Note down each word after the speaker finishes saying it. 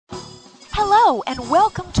Hello and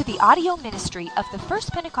welcome to the audio ministry of the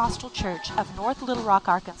First Pentecostal Church of North Little Rock,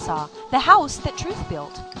 Arkansas, the house that truth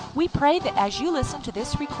built. We pray that as you listen to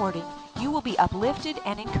this recording, you will be uplifted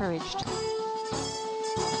and encouraged.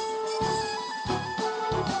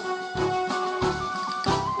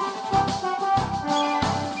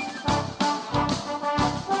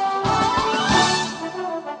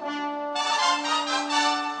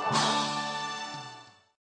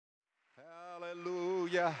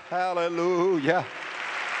 Hallelujah,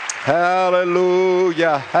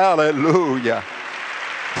 hallelujah, hallelujah.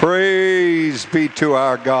 Praise be to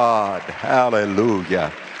our God.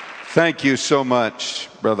 Hallelujah. Thank you so much,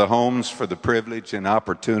 Brother Holmes, for the privilege and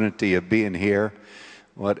opportunity of being here.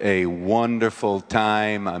 What a wonderful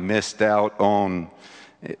time. I missed out on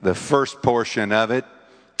the first portion of it.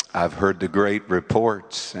 I've heard the great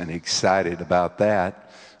reports and excited about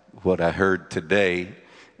that. What I heard today,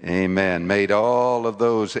 amen, made all of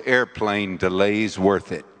those airplane delays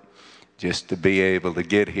worth it, just to be able to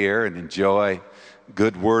get here and enjoy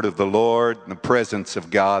good word of the Lord and the presence of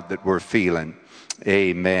God that we're feeling.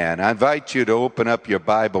 Amen. I invite you to open up your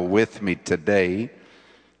Bible with me today.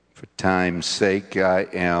 For time's sake, I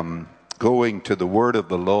am going to the word of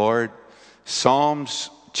the Lord, Psalms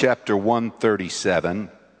chapter 137,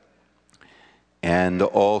 and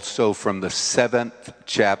also from the 7th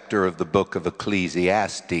chapter of the book of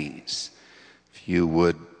Ecclesiastes. If you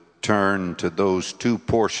would turn to those two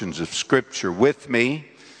portions of Scripture with me,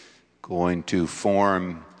 going to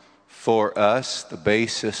form for us the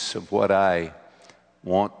basis of what I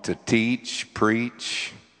want to teach,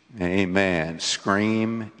 preach, amen,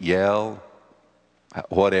 scream, yell,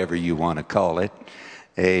 whatever you want to call it,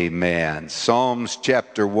 amen. Psalms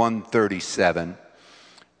chapter 137.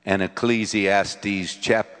 And Ecclesiastes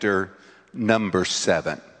chapter number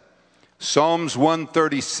 7. Psalms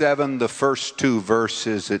 137, the first two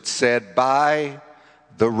verses, it said, "By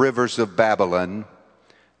the rivers of Babylon,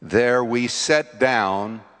 there we sat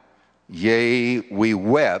down, yea, we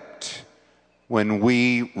wept when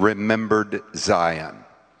we remembered Zion.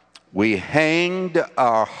 We hanged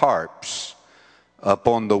our harps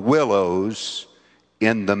upon the willows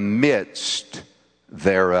in the midst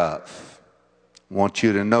thereof." I want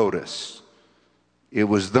you to notice, it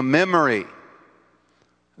was the memory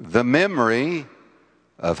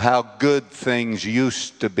of how good things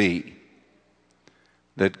used to be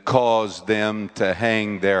that caused them to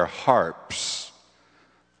hang their harps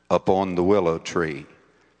upon the willow tree.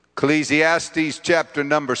 Ecclesiastes chapter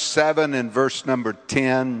number 7 and verse number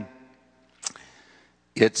 10,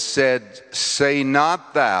 it said, "Say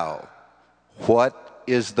not thou, what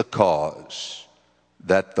is the cause?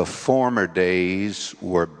 That the former days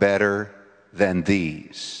were better than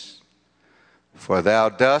these. For thou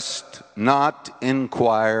dost not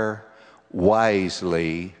inquire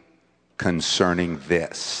wisely concerning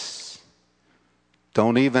this."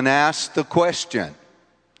 Don't even ask the question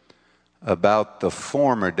about the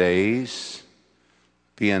former days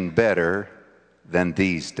being better than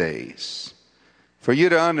these days. For you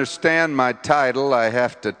to understand my title, I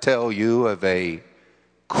have to tell you of a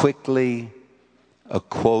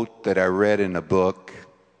quote that I read in a book.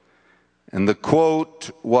 And the quote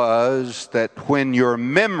was that when your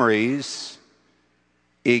memories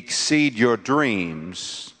exceed your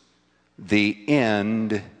dreams, the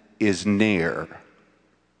end is near.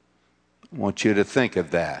 I want you to think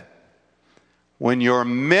of that. When your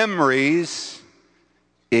memories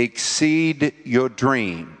exceed your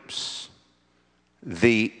dreams,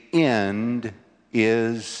 the end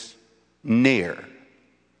is near.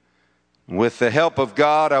 With the help of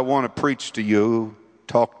God, I want to preach to you,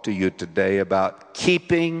 talk to you today about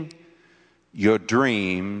keeping your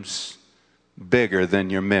dreams bigger than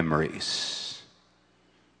your memories.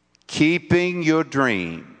 Keeping your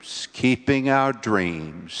dreams, keeping our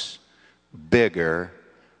dreams bigger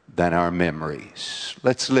than our memories.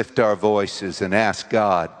 Let's lift our voices and ask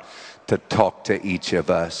God to talk to each of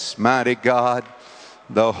us. Mighty God,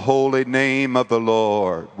 the holy name of the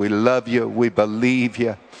Lord, we love you, we believe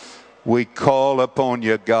you. We call upon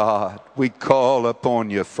you, God. We call upon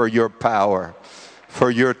you for your power, for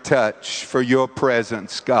your touch, for your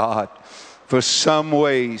presence, God. For some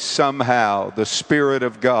way, somehow, the Spirit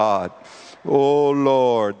of God, oh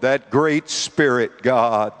Lord, that great Spirit,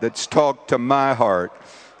 God, that's talked to my heart,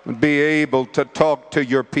 would be able to talk to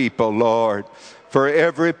your people, Lord. For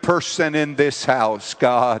every person in this house,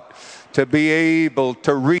 God, to be able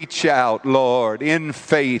to reach out, Lord, in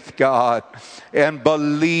faith, God, and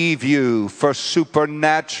believe you for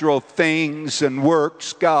supernatural things and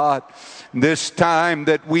works, God. This time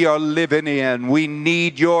that we are living in, we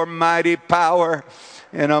need your mighty power.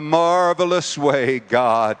 in a marvelous way,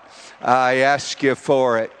 God. I ask you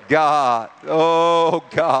for it. God, oh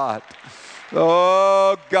God,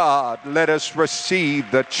 oh God, let us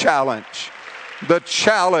receive the challenge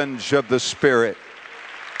of the Spirit,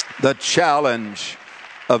 the challenge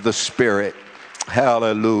of the Spirit.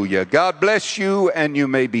 Hallelujah. God bless you, and you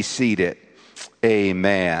may be seated.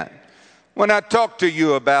 Amen. When I talk to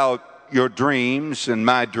you about your dreams and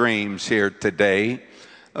my dreams here today,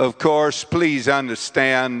 of course, please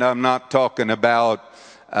understand I'm not talking about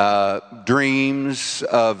dreams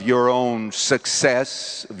of your own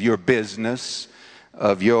success, of your business,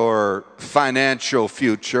 of your financial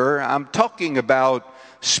future. I'm talking about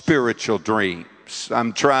spiritual dreams.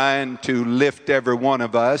 I'm trying to lift every one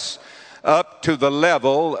of us up to the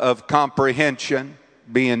level of comprehension,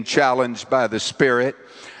 being challenged by the Spirit,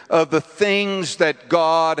 of the things that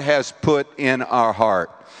God has put in our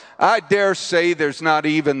heart. I dare say there's not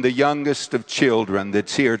even the youngest of children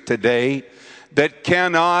that's here today that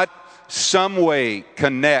cannot some way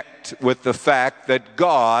connect with the fact that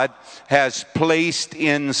God has placed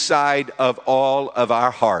inside of all of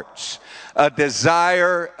our hearts a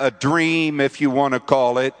desire, a dream, if you want to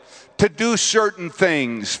call it, to do certain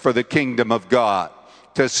things for the kingdom of God,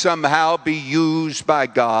 to somehow be used by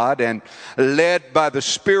God and led by the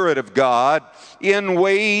Spirit of God in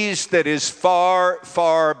ways that is far,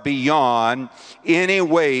 far beyond any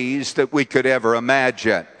ways that we could ever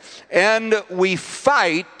imagine. And we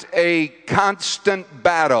fight a constant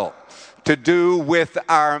battle to do with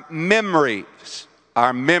our memories.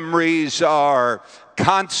 Our memories are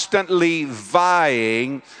constantly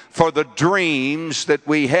vying for the dreams that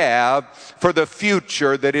we have for the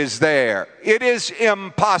future that is there. It is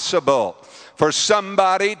impossible for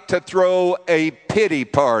somebody to throw a pity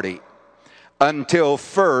party until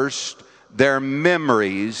first their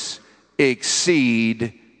memories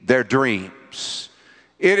exceed their dreams.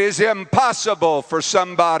 It is impossible for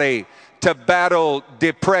somebody to battle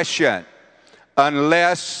depression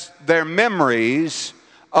unless their memories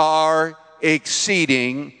are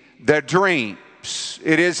exceeding their dreams.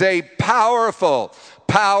 It is a powerful,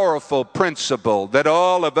 powerful principle that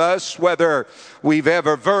all of us, whether we've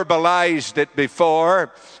ever verbalized it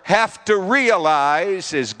before, have to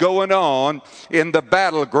realize is going on in the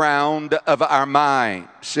battleground of our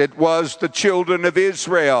minds. It was the children of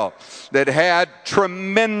Israel that had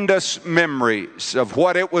tremendous memories of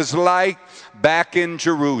what it was like back in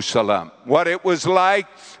Jerusalem, what it was like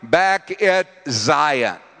back at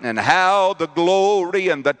Zion, and how the glory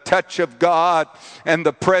and the touch of God and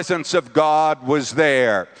the presence of God was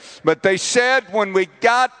there. But they said when we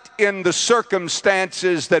got in the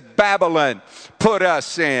circumstances that Babylon put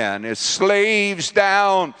us in, as slaves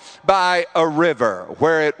down by a river,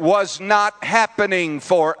 where it was not happening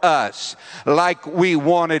for us like we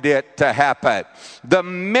wanted it to happen, the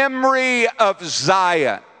memory of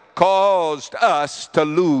Zion caused us to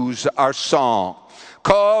lose our song,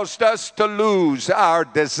 caused us to lose our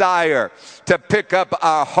desire to pick up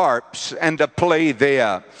our harps and to play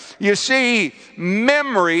there. You see,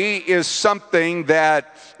 memory is something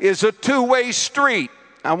that is a two-way street.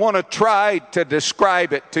 I want to try to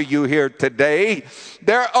describe it to you here today.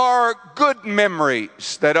 There are good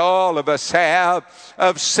memories that all of us have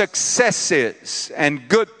of successes and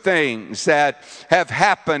good things that have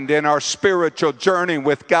happened in our spiritual journey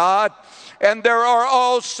with God. And there are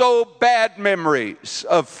also bad memories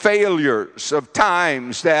of failures, of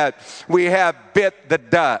times that we have bit the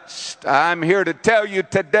dust. I'm here to tell you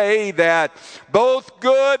today that both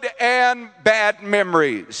good and bad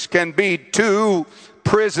memories can be two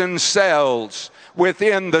prison cells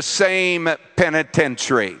within the same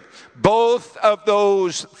penitentiary. Both of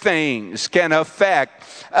those things can affect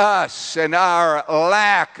us and our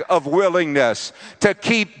lack of willingness to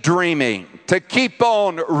keep dreaming, to keep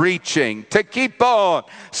on reaching, to keep on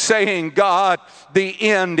saying, God, the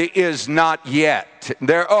end is not yet.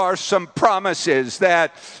 There are some promises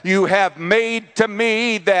that you have made to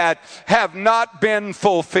me that have not been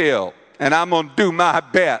fulfilled. And I'm going to do my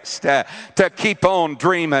best to keep on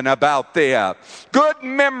dreaming about them. Good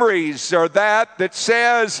memories are that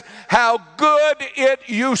says how good it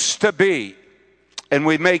used to be. And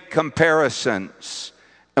we make comparisons,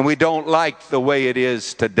 and we don't like the way it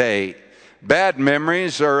is today. Bad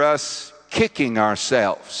memories are us kicking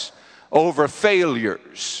ourselves over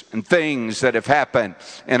failures and things that have happened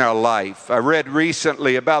in our life. I read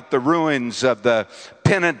recently about the ruins of the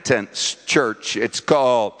Penitence Church. It's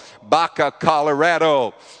called Baca,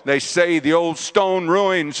 Colorado. They say the old stone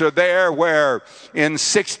ruins are there where in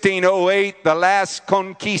 1608 the last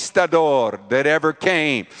conquistador that ever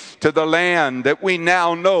came to the land that we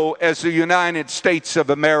now know as the United States of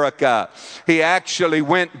America, he actually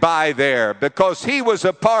went by there because he was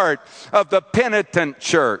a part of the Penitent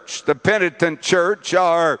Church. The Penitent Church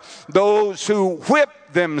are those who whip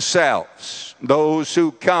themselves, those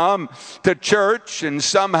who come to church and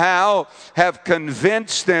somehow have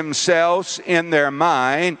convinced themselves in their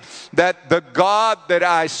mind that the God that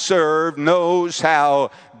I serve knows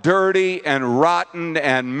how dirty and rotten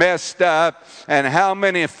and messed up and how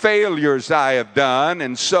many failures I have done.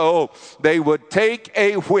 And so they would take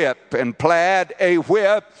a whip and plaid a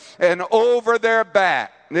whip and over their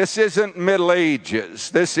back. This isn't Middle Ages.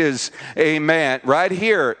 This is, amen, right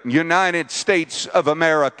here, United States of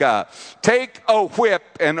America. Take a whip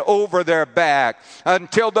and over their back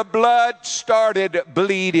until the blood started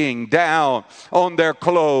bleeding down on their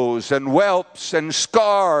clothes and whelps and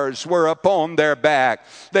scars were upon their back.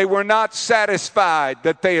 They were not satisfied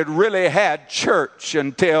that they had really had church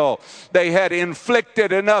until they had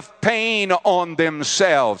inflicted enough pain on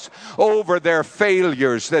themselves over their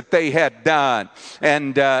failures that they had done.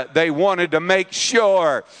 And they wanted to make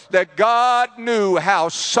sure that God knew how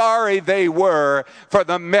sorry they were for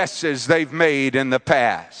the messes they've made in the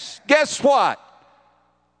past. Guess what?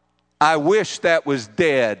 I wish that was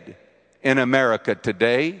dead in America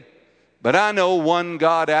today, but I know one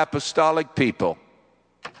God apostolic people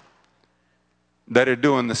that are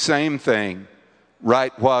doing the same thing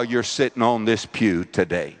right while you're sitting on this pew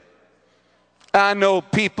today. I know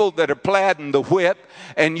people that are plaiding the whip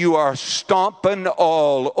and you are stomping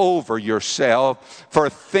all over yourself for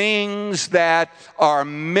things that are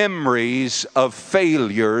memories of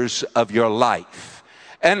failures of your life.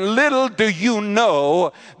 And little do you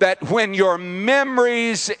know that when your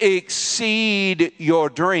memories exceed your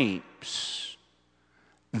dreams,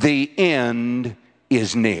 the end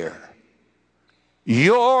is near.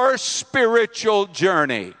 Your spiritual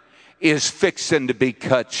journey is fixing to be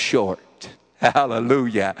cut short.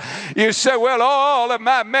 Hallelujah. You say, well, all of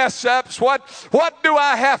my mess ups, what do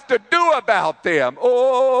I have to do about them?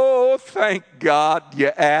 Oh, thank God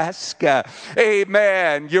you ask.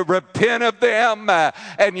 Amen. You repent of them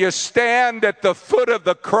and you stand at the foot of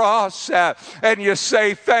the cross and you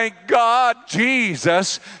say, thank God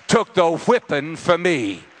Jesus took the whipping for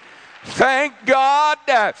me. Thank God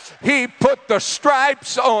he put the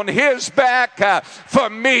stripes on his back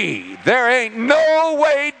for me. There ain't no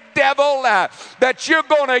way, devil, that you're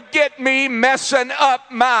going to get me messing up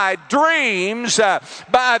my dreams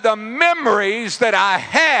by the memories that I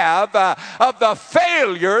have of the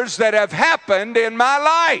failures that have happened in my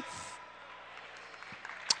life.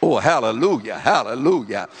 Oh, hallelujah,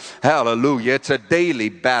 hallelujah, hallelujah. It's a daily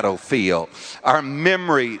battlefield. Our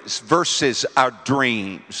memories versus our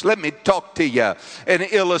dreams. Let me talk to you and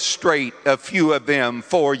illustrate a few of them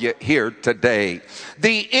for you here today.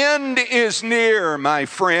 The end is near, my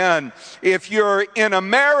friend, if you're in a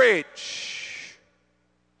marriage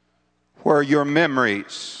where your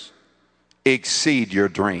memories exceed your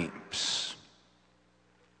dreams.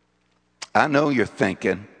 I know you're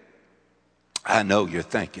thinking,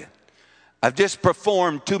 I've just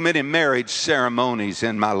performed too many marriage ceremonies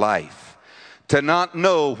in my life to not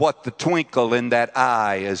know what the twinkle in that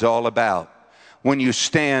eye is all about when you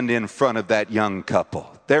stand in front of that young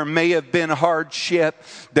couple. There may have been hardship,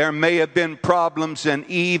 there may have been problems and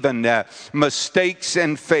even mistakes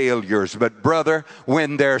and failures. But brother,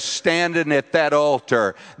 when they're standing at that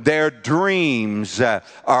altar, their dreams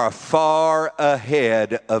are far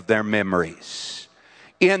ahead of their memories.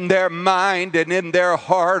 In their mind and in their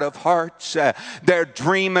heart of hearts, they're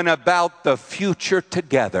dreaming about the future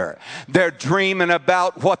together. They're dreaming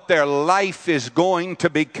about what their life is going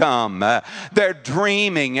to become. They're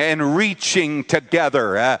dreaming and reaching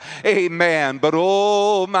together. Amen. But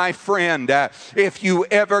oh, my friend, if you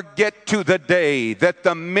ever get to the day that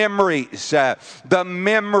the memories,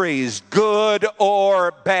 good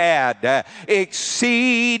or bad,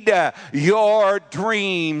 exceed your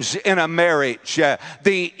dreams in a marriage,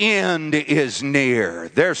 the end is near.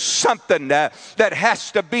 There's something that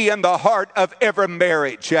has to be in the heart of every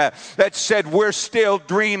marriage that said we're still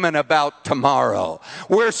dreaming about tomorrow.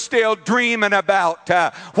 We're still dreaming about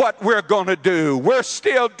what we're going to do. We're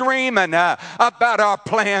still dreaming about our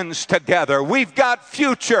plans together. We've got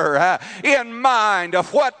future in mind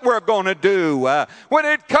of what we're going to do. When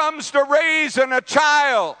it comes to raising a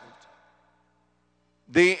child,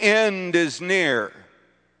 the end is near.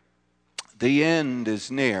 The end is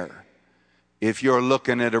near. If you're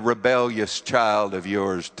looking at a rebellious child of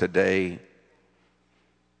yours today,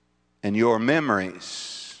 and your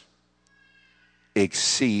memories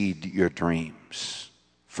exceed your dreams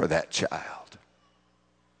for that child,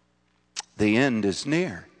 the end is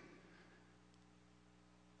near.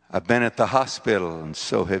 I've been at the hospital, and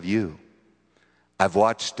so have you. I've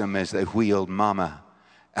watched them as they wheeled Mama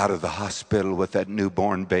out of the hospital with that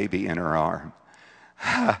newborn baby in her arm.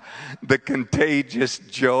 The contagious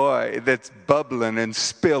joy that's bubbling and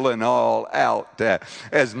spilling all out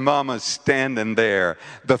as Mama's standing there,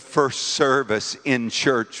 the first service in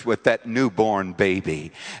church with that newborn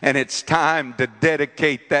baby. And it's time to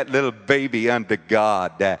dedicate that little baby unto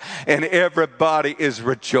God. And everybody is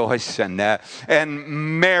rejoicing.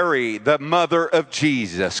 And Mary, the mother of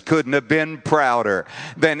Jesus, couldn't have been prouder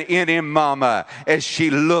than any mama as she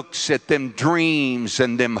looks at them dreams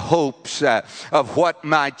and them hopes of what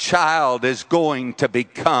my child is going to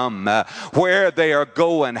become, where they are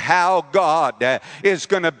going, how God is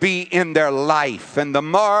going to be in their life, and the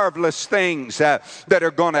marvelous things that are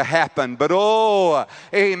going to happen. But oh,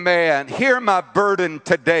 amen. Hear my burden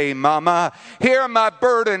today, Mama. Hear my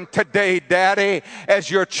burden today, Daddy, as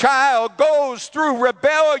your child goes through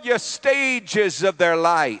rebellious stages of their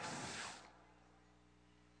life.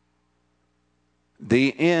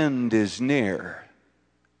 The end is near.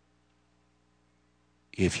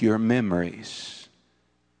 If your memories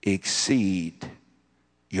exceed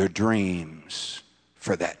your dreams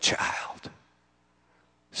for that child.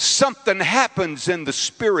 Something happens in the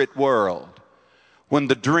spirit world when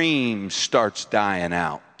the dream starts dying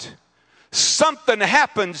out. Something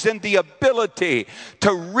happens in the ability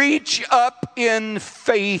to reach up in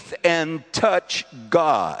faith and touch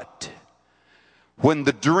God when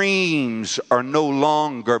the dreams are no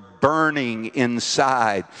longer burning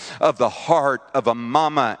inside of the heart of a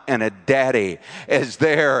mama and a daddy as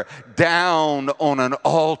they're down on an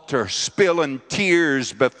altar spilling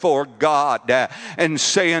tears before God and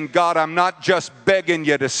saying, God, I'm not just begging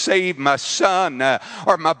you to save my son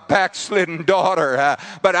or my backslidden daughter,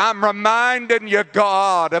 but I'm reminding you,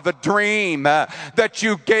 God, of a dream that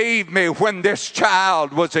you gave me when this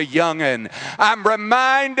child was a youngin'. I'm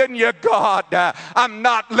reminding you, God, I'm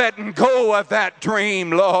not letting go of that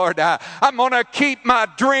dream, Lord. I'm going to keep my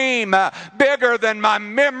dream bigger than my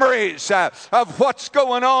memories of what's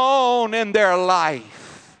going on in their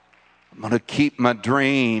life. I'm going to keep my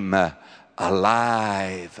dream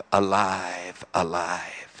alive, alive,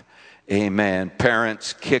 alive. Amen.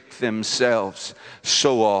 Parents kick themselves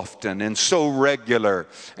so often and so regular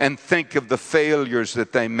and think of the failures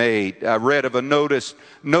that they made. I read of a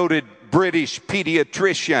noted British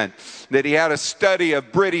pediatrician that he had a study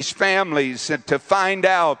of British families and to find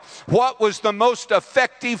out what was the most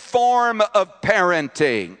effective form of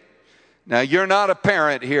parenting. Now, you're not a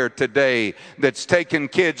parent here today that's taken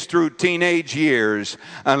kids through teenage years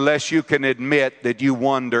unless you can admit that you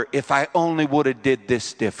wonder, if I only would have did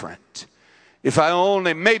this different. If I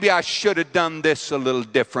only, maybe I should have done this a little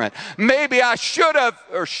different. Maybe I should have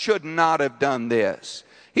or should not have done this.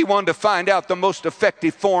 He wanted to find out the most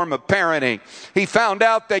effective form of parenting. He found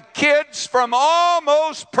out that kids from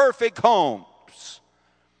almost perfect homes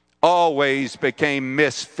always became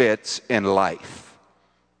misfits in life.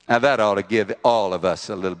 Now that ought to give all of us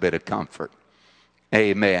a little bit of comfort.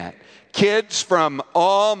 Amen. Kids from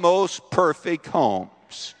almost perfect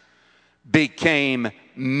homes became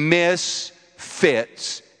misfits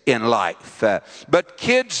in life. But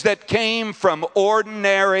kids that came from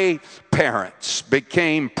ordinary parents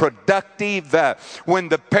became productive when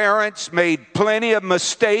the parents made plenty of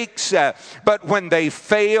mistakes, but when they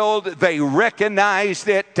failed, they recognized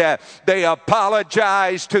it, they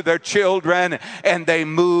apologized to their children, and they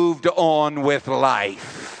moved on with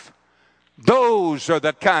life. Those are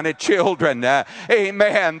the kind of children,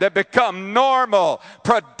 amen, that become normal,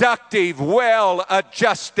 productive,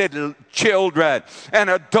 well-adjusted children and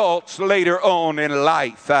adults later on in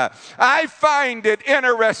life. I find it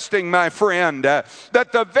interesting, my friend,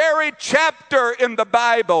 that the very chapter in the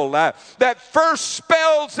Bible that first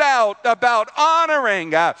spells out about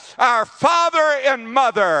honoring our father and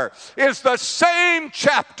mother is the same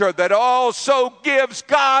chapter that also gives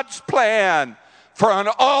God's plan for an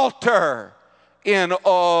altar in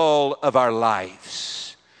all of our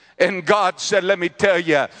lives. And God said, let me tell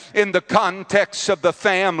you, in the context of the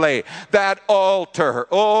family, that altar,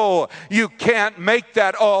 you can't make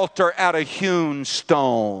that altar out of hewn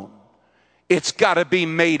stone. It's got to be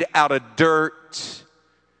made out of dirt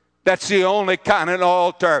That's the only kind of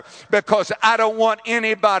altar, because I don't want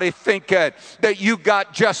anybody thinking that you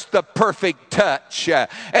got just the perfect touch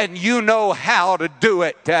and you know how to do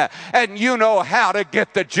it and you know how to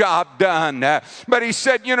get the job done. But he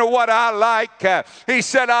said, you know what I like? He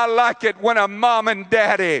said, I like it when a mom and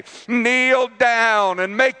daddy kneel down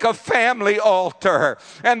and make a family altar.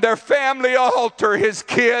 And their family altar, his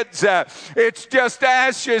kids, it's just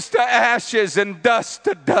ashes to ashes and dust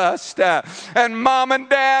to dust. And mom and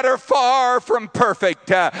dad are far from perfect,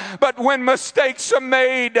 but when mistakes are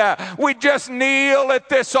made, we just kneel at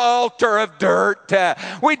this altar of dirt.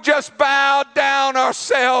 We just bow down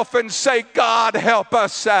ourselves and say, God help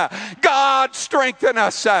us, God strengthen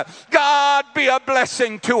us, God be a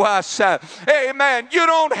blessing to us. Amen. You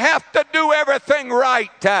don't have to do everything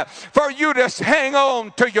right for you to hang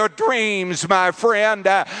on to your dreams, my friend.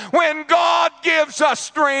 When God gives us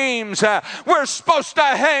dreams, we're supposed to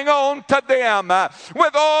hang on to them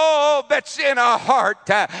with all that's in our heart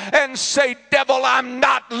and say, devil, I'm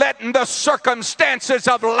not letting the circumstances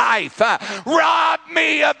of life rob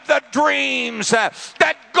me of the dreams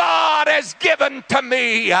that God has given to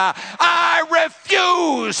me. I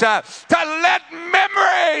refuse to let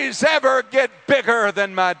memories ever get bigger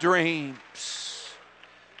than my dreams.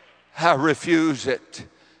 I refuse it.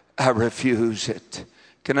 I refuse it.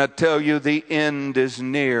 Can I tell you, the end is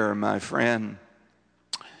near, my friend.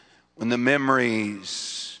 When the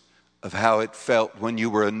memories of how it felt when you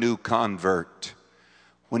were a new convert,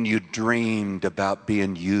 when you dreamed about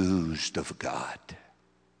being used of God.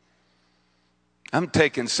 I'm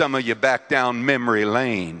taking some of you back down memory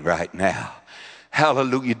lane right now.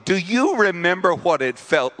 Hallelujah. Do you remember what it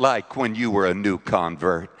felt like when you were a new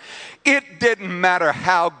convert? It didn't matter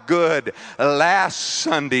how good last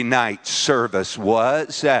Sunday night service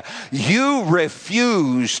was. You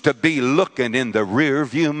refused to be looking in the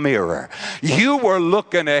rearview mirror. You were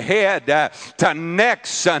looking ahead to next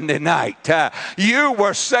Sunday night. You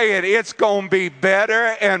were saying it's going to be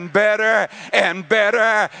better and better and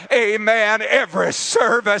better. Amen. Every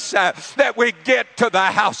service that we get to the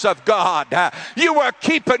house of God. You were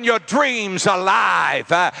keeping your dreams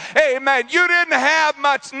alive. Amen. You didn't have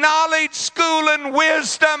much knowledge, schooling,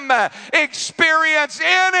 wisdom, experience,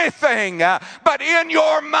 anything. But in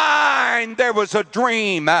your mind, there was a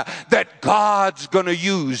dream that God's going to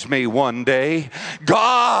use me one day.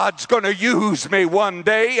 God's going to use me one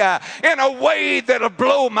day in a way that'll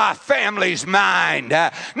blow my family's mind.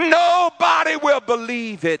 Nobody will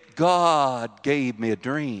believe it. God gave me a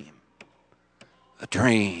dream. A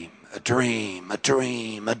dream. A dream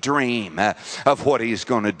of what he's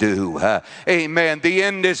going to do. Amen. The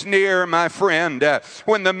end is near, my friend,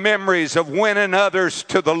 when the memories of winning others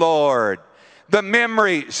to the Lord, the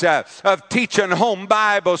memories of teaching home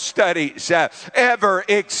Bible studies ever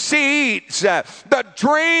exceeds the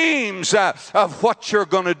dreams of what you're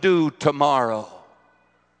going to do tomorrow,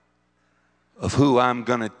 of who I'm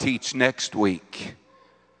going to teach next week.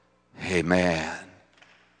 Amen.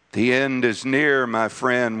 The end is near, my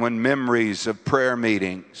friend, when memories of prayer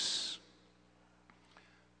meetings.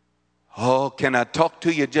 Oh, can I talk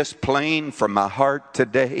to you just plain from my heart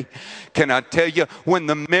today? Can I tell you, when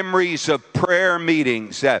the memories of prayer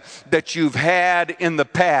meetings that you've had in the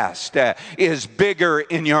past is bigger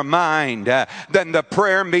in your mind than the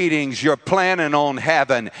prayer meetings you're planning on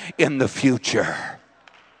having in the future.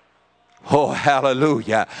 Oh,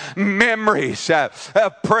 hallelujah. Memories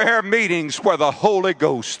of prayer meetings where the Holy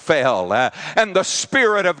Ghost fell and the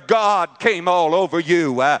Spirit of God came all over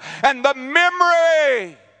you. And the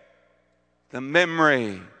memory.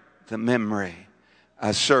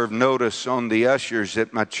 I served notice on the ushers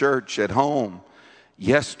at my church at home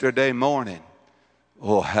yesterday morning.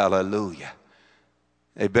 Oh, hallelujah.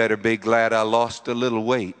 They better be glad I lost a little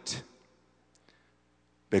weight,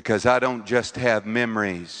 because I don't just have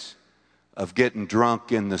memories of getting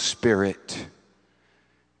drunk in the Spirit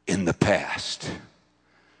in the past.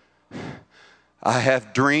 I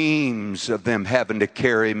have dreams of them having to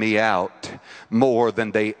carry me out more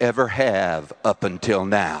than they ever have up until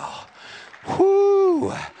now.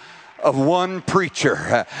 Whoo! Of one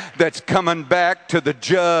preacher that's coming back to the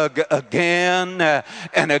jug again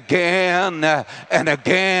and again and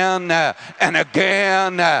again and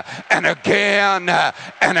again and again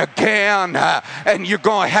and again, and you're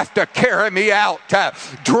going to have to carry me out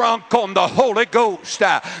drunk on the Holy Ghost,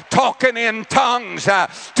 talking in tongues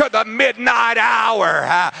to the midnight hour.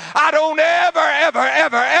 I don't ever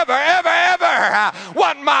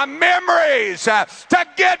want my memories to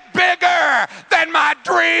get bigger than my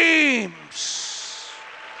dreams.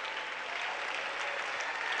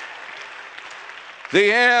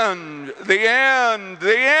 The end, the end,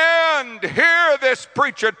 the end. Hear this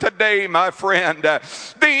preacher today, my friend. The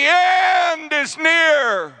end is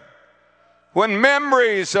near. When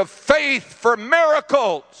memories of faith for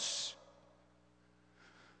miracles,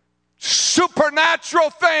 supernatural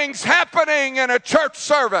things happening in a church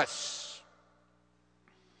service.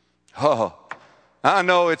 Oh, I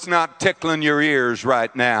know it's not tickling your ears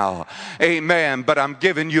right now. Amen. But I'm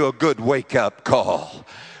giving you a good wake-up call.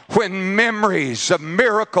 When memories of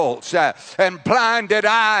miracles and blinded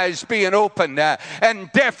eyes being opened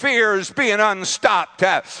and deaf ears being unstopped,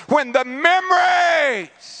 when the memories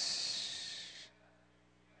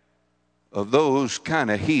of those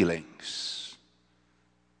kind of healings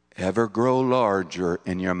ever grow larger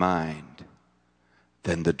in your mind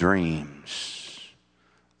than the dreams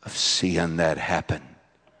of seeing that happen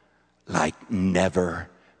like never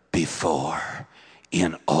before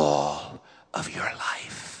in all of your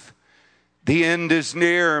life. The end is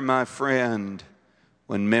near, my friend,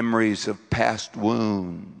 when memories of past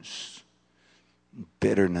wounds,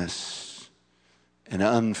 bitterness, and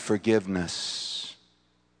unforgiveness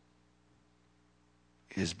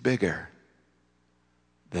is bigger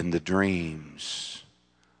than the dreams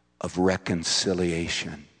of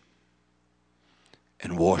reconciliation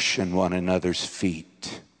and washing one another's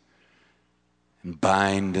feet and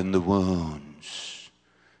binding the wounds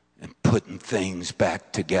and putting things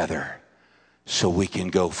back together so we can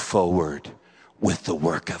go forward with the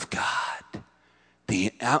work of God.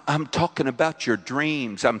 I'm talking about your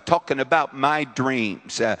dreams. I'm talking about my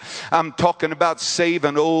dreams. I'm talking about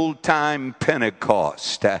saving old-time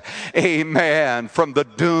Pentecost. Amen. From the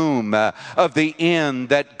doom of the end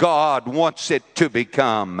that God wants it to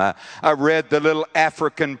become. I read the little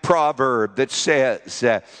African proverb that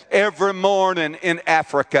says, every morning in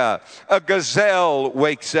Africa, a gazelle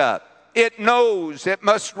wakes up. It knows it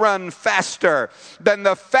must run faster than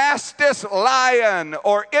the fastest lion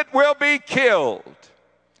or it will be killed.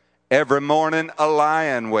 Every morning a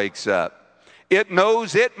lion wakes up. It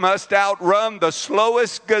knows it must outrun the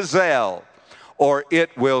slowest gazelle or it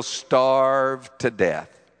will starve to death.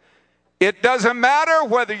 It doesn't matter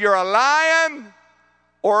whether you're a lion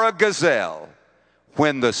or a gazelle.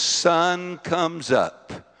 When the sun comes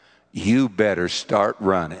up, you better start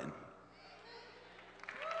running.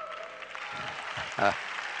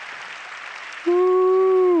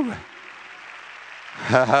 Woo.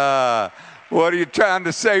 What are you trying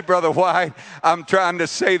to say, Brother White? I'm trying to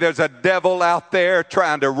say there's a devil out there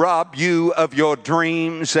trying to rob you of your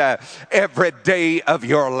dreams every day of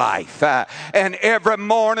your life. And every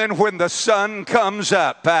morning when the sun comes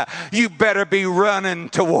up, you better be running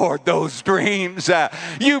toward those dreams.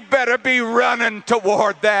 You better be running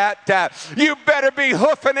toward that. You better be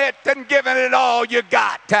hoofing it and giving it all you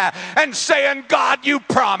got and saying, God, you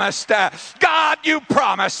promised. God, you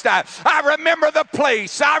promised. I remember the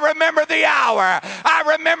place. I remember the hour. I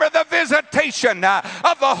remember the visitation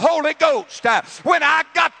of the Holy Ghost when I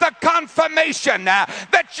got the confirmation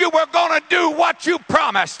that you were going to do what you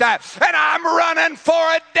promised. And I'm running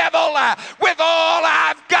for it, devil, with all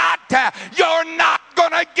I've got. You're not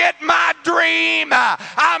going to get my dream.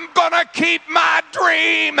 I'm going to keep my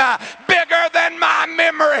dream bigger than my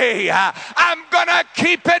memory. I'm going to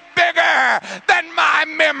keep it bigger than my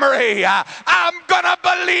memory. I'm going to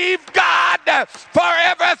believe God for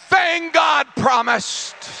everything God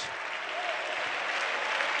promised.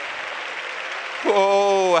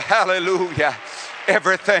 Oh, hallelujah.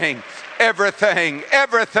 Everything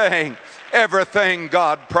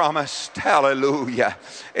God promised. Hallelujah.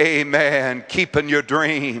 Amen. Keeping your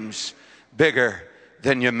dreams bigger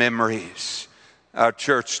than your memories. Our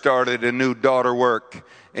church started a new daughter work.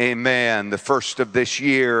 Amen. The first of this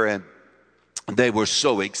year, and they were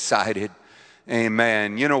so excited.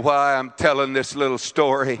 Amen. You know why I'm telling this little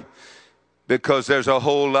story? Because there's a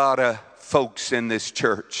whole lot of folks in this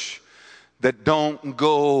church that don't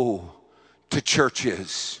go to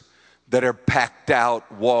churches that are packed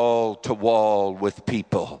out wall to wall with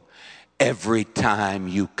people every time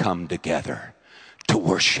you come together to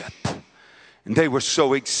worship. And they were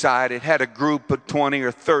so excited, had a group of 20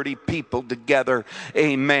 or 30 people together,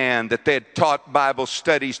 amen, that they had taught Bible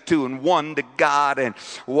studies to and won to God. And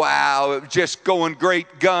wow, it was just going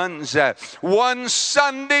great guns. One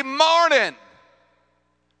Sunday morning,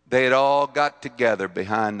 they had all got together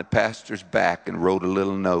behind the pastor's back and wrote a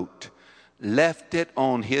little note. Left it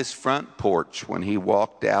on his front porch when he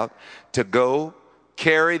walked out to go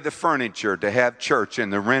carry the furniture to have church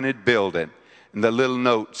in the rented building. And the little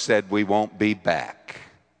note said, we won't be back.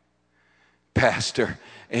 Pastor,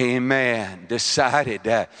 amen, decided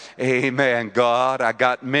that, amen, God, I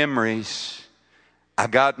got memories.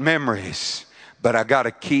 but I got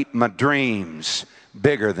to keep my dreams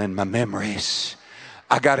bigger than my memories.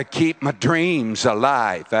 I got to keep my dreams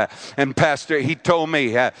alive. And Pastor, he told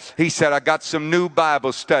me, he said, I got some new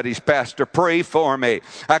Bible studies, Pastor. Pray for me.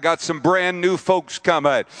 I got some brand new folks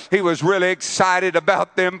coming. He was really excited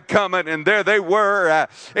about them coming, and there they were.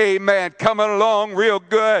 Amen. Coming along real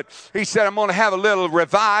good. He said, I'm going to have a little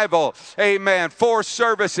revival. Amen. 4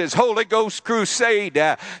 services, Holy Ghost crusade.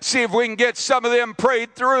 See if we can get some of them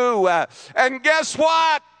prayed through. And guess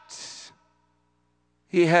what?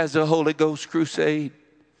 He has a Holy Ghost crusade.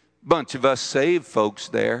 Bunch of us saved folks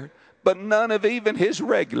there, but none of even his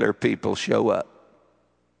regular people show up.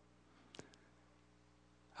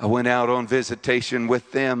 I went out on visitation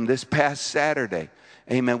with them this past Saturday.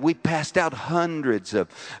 Amen. We passed out hundreds of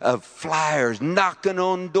flyers, knocking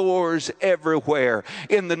on doors everywhere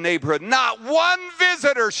in the neighborhood. Not one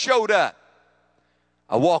visitor showed up.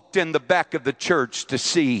 I walked in the back of the church to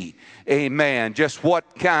see, amen, just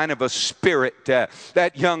what kind of a spirit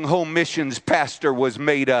that young home missions pastor was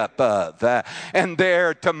made up of. And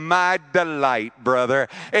there, to my delight, brother,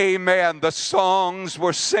 amen, the songs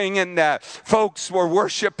were singing, folks were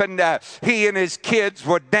worshiping, he and his kids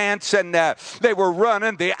were dancing, they were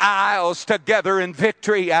running the aisles together in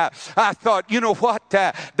victory. I thought, you know what,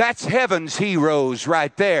 that's heaven's heroes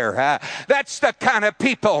right there. That's the kind of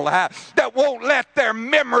people that won't let their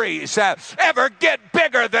memories ever get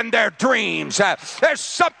bigger than their dreams. There's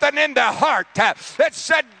something in their heart that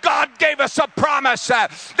said God gave us a promise.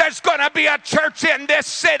 There's going to be a church in this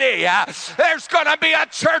city. There's going to be a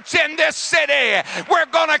church in this city. We're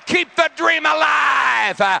going to keep the dream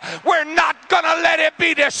alive. We're not going to let it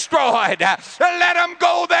be destroyed. Let them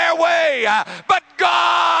go their way. But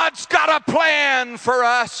God's got a plan for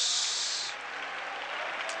us.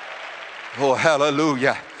 Oh,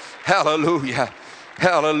 hallelujah. Hallelujah.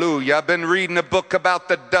 Hallelujah. I've been reading a book about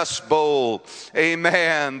the Dust Bowl.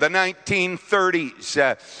 Amen. The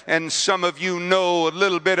 1930s. And some of you know a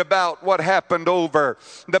little bit about what happened over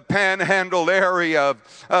the panhandle area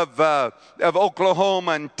of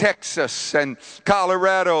Oklahoma and Texas and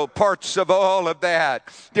Colorado, parts of all of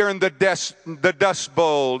that during the Dust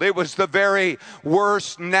Bowl. It was the very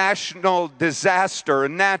worst national disaster,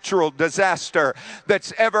 natural disaster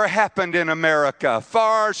that's ever happened in America.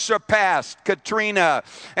 Far surpassed Katrina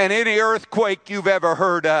and any earthquake you've ever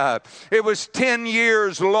heard of. It was 10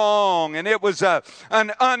 years long, and it was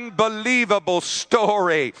an unbelievable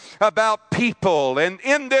story about people. And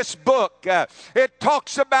in this book, it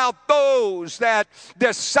talks about those that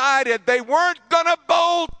decided they weren't going to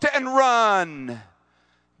bolt and run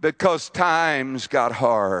because times got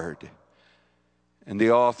hard. And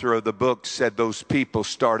the author of the book said those people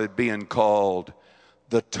started being called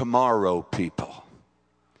the tomorrow people.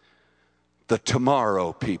 The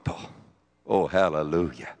tomorrow people. Oh,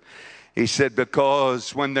 hallelujah. He said,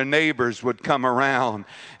 because when their neighbors would come around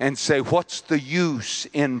and say, what's the use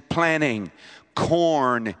in planting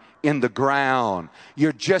corn in the ground?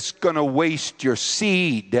 You're just going to waste your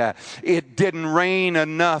seed. It didn't rain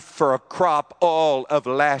enough for a crop all of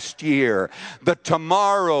last year. The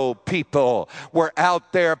tomorrow people were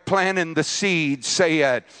out there planting the seed,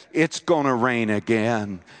 saying, it's going to rain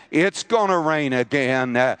again. It's going to rain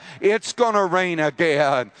again. It's going to rain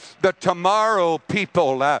again. The tomorrow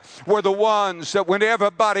people were the ones that when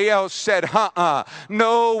everybody else said,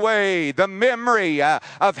 no way, the memory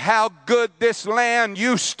of how good this land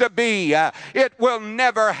used to be, it will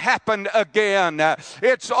never happen again.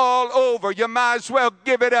 It's all over. You might as well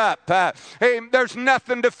give it up. Hey, there's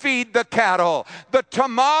nothing to feed the cattle. The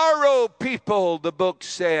tomorrow people, the book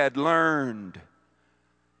said, learned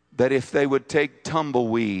that if they would take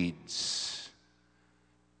tumbleweeds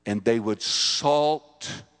and they would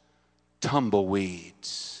salt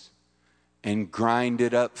tumbleweeds and grind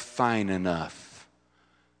it up fine enough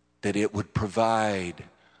that it would provide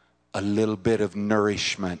a little bit of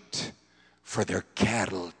nourishment for their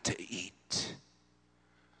cattle to eat.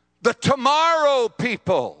 The tomorrow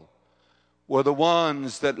people were the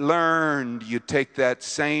ones that learned you take that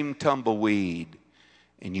same tumbleweed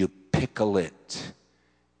and you pickle it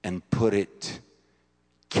and put it,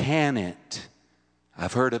 can it.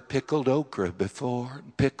 I've heard of pickled okra before,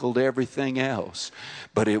 pickled everything else,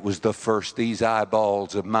 but it was the first these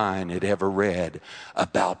eyeballs of mine had ever read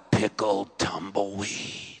about pickled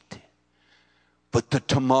tumbleweed. But the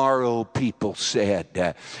tomorrow people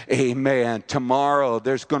said, amen, tomorrow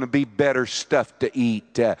there's going to be better stuff to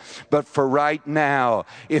eat. But for right now,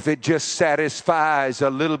 if it just satisfies a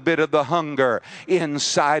little bit of the hunger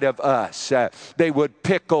inside of us, they would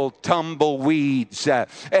pickle tumbleweeds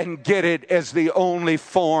and get it as the only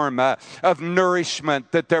form of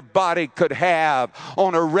nourishment that their body could have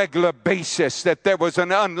on a regular basis, that there was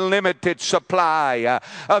an unlimited supply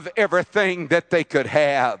of everything that they could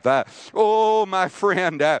have. Oh, my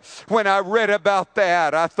friend, when I read about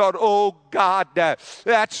that, I thought, oh God,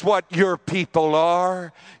 that's what your people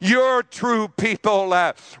are. Your true people.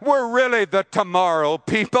 We're really the tomorrow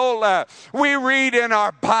people. We read in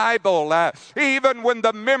our Bible, even when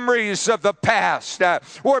the memories of the past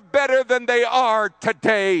were better than they are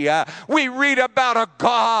today, we read about a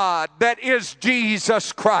God that is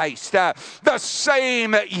Jesus Christ, the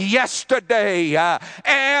same yesterday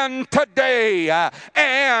and today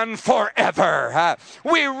and forever.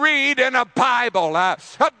 We read in a Bible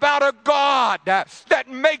about a God that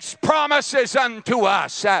makes promises unto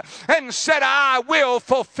us and said, I will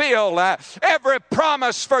fulfill every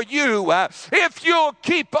promise for you if you'll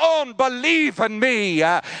keep on believing me,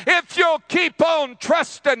 if you'll keep on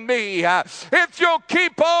trusting me, if you'll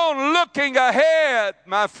keep on looking ahead.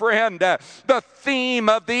 My friend, the theme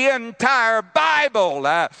of the entire Bible,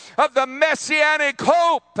 of the messianic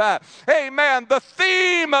hope, amen, the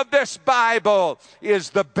theme of this Bible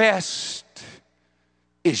is the best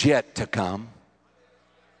is yet to come.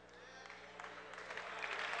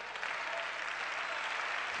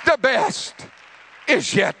 The best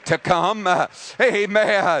is yet to come.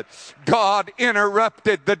 Amen. God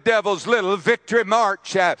interrupted the devil's little victory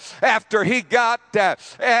march after he got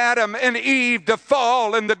Adam and Eve to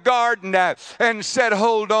fall in the garden and said,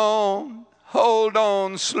 hold on. Hold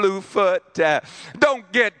on, slewfoot.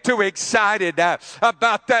 Don't get too excited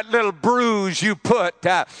about that little bruise you put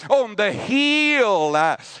on the heel,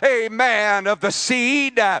 amen, of the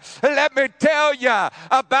seed. Let me tell you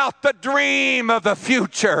about the dream of the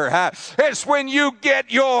future. It's when you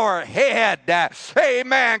get your head,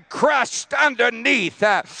 amen, crushed underneath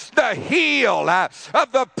the heel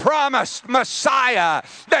of the promised Messiah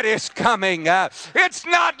that is coming. It's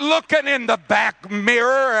not looking in the back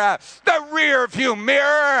mirror, the rear view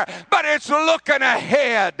mirror, but it's looking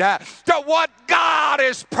ahead to what God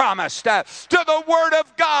has promised, to the Word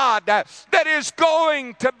of God that is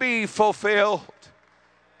going to be fulfilled.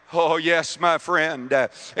 Oh, yes, my friend.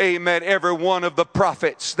 Amen. Every one of the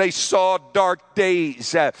prophets, they saw dark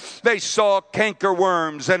days. They saw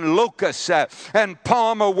cankerworms and locusts and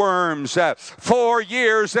palmer worms, 4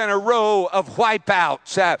 years in a row of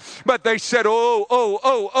wipeouts. But they said,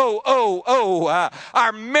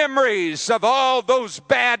 our memories of all those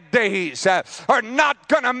bad days are not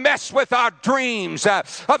going to mess with our dreams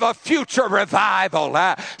of a future revival.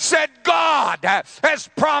 Said God has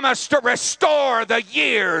promised to restore the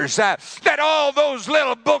years that all those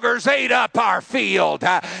little boogers ate up our field.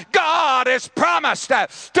 God has promised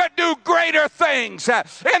to do greater things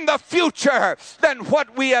in the future than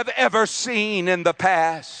what we have ever seen in the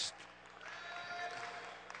past.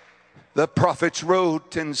 The prophets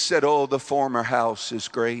wrote and said, oh, the former house is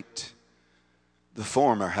great. The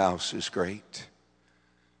former house is great.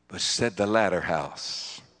 But said the latter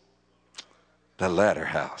house. The latter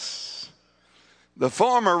house. The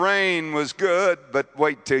former rain was good, but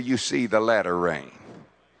wait till you see the latter rain.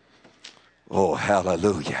 Oh,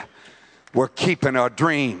 hallelujah. We're keeping our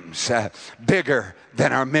dreams bigger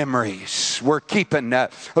than our memories. We're keeping,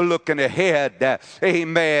 looking ahead.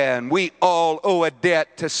 Amen. We all owe a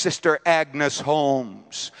debt to Sister Agnes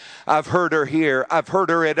Holmes. I've heard her here. I've heard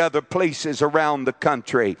her at other places around the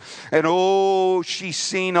country. And oh, she's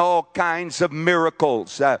seen all kinds of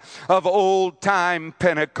miracles of old time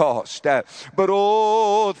Pentecost. But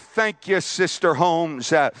oh, thank you, Sister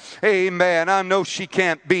Holmes. Amen. I know she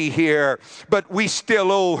can't be here, but we still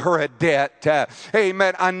owe her a debt.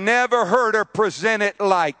 Amen. I never heard her present it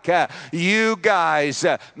like you guys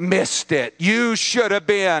missed it. You should have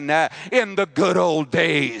been in the good old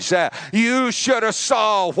days. You should have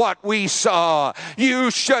saw what we saw.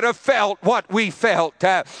 You should have felt what we felt.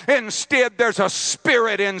 Instead, there's a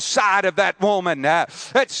spirit inside of that woman that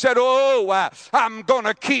said, oh, I'm going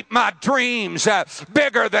to keep my dreams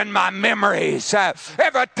bigger than my memories.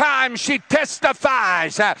 Every time she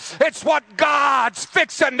testifies, it's what God's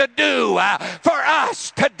fixing to do do for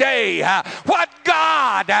us today. What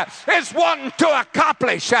God is wanting to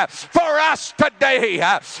accomplish for us today.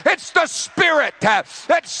 It's the Spirit that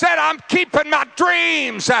said, I'm keeping my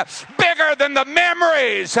dreams bigger than the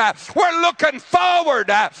memories. We're looking forward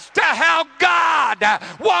to how God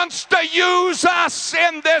wants to use us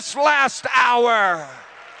in this last hour.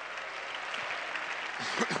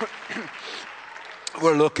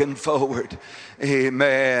 We're looking forward.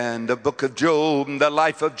 Amen. The book of Job, the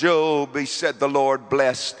life of Job, he said the Lord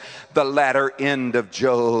blessed the latter end of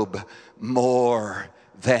Job more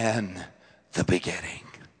than the beginning.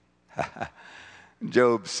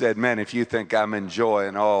 Job said, man, if you think I'm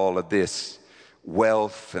enjoying all of this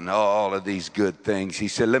wealth and all of these good things, he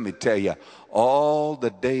said, let me tell you, all the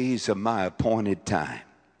days of my appointed time,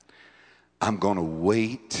 I'm going to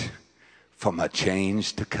wait for my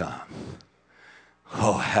change to come.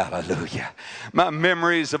 Oh, hallelujah. My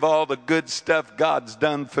memories of all the good stuff God's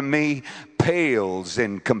done for me pales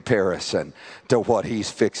in comparison to what he's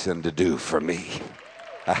fixing to do for me.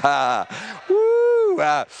 Woo!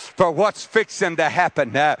 For what's fixing to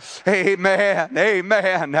happen. Amen.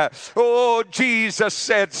 Amen. Oh, Jesus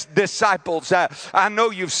said, disciples, I know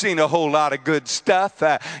you've seen a whole lot of good stuff.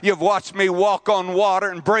 You've watched me walk on water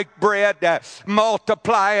and break bread,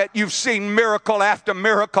 multiply it. You've seen miracle after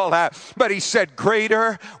miracle. But he said,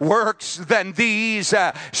 greater works than these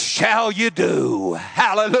shall you do.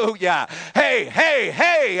 Hallelujah.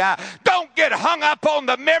 Hey, don't get hung up on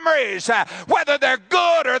the memories, whether they're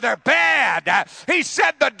good or they're bad. He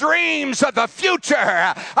said the dreams of the future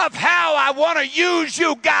of how I want to use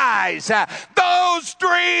you guys, those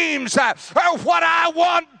dreams are what I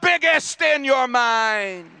want biggest in your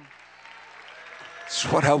mind. It's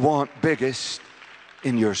what I want biggest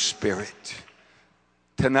in your spirit.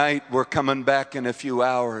 Tonight we're coming back in a few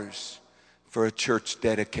hours for a church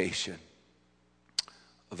dedication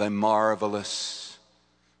of a marvelous,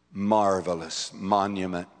 marvelous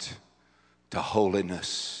monument to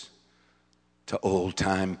holiness, to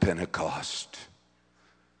old-time Pentecost.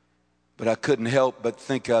 But I couldn't help but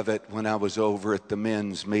think of it when I was over at the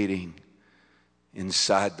men's meeting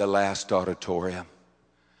inside the last auditorium.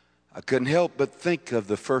 I couldn't help but think of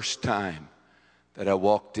the first time that I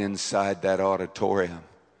walked inside that auditorium.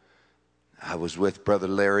 I was with Brother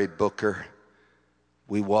Larry Booker.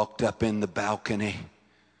 We walked up in the balcony.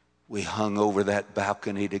 We hung over that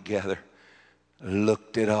balcony together,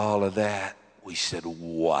 looked at all of that. We said,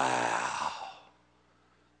 wow.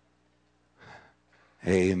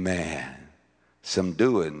 Amen. Some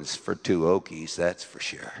doings for two Okies, that's for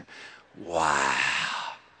sure. Wow.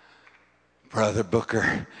 Brother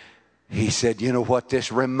Booker, he said, you know what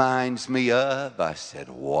this reminds me of? I said,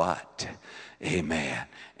 what? Amen.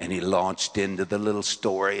 And he launched into the little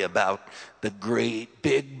story about the great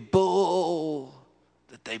big bull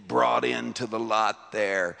that they brought into the lot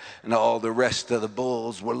there. And all the rest of the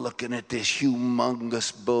bulls were looking at this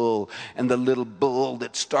humongous bull. And the little bull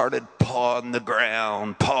that started pawing the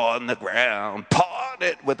ground, pawing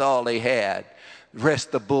it with all he had. The rest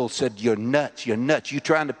of the bulls said, you're nuts, you're nuts. You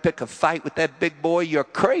trying to pick a fight with that big boy? You're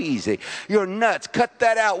crazy. You're nuts. Cut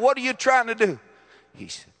that out. What are you trying to do? He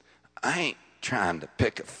said, I ain't trying to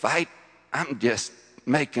pick a fight. I'm just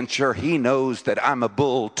making sure he knows that I'm a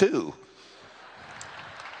bull too.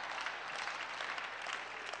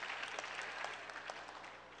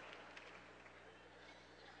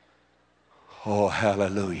 Oh,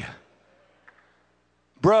 hallelujah.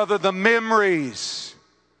 Brother, the memories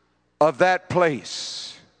of that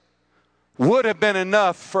place would have been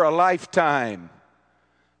enough for a lifetime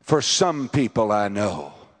for some people I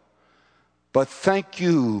know. But thank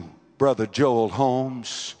you, Brother Joel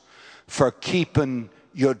Holmes, for keeping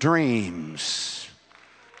your dreams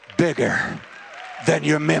bigger than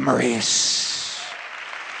your memories.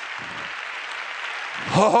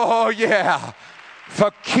 Oh, yeah.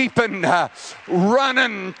 For keeping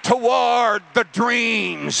running toward the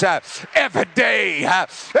dreams every day.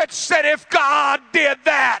 It said if God did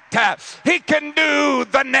that, he can do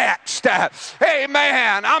the next.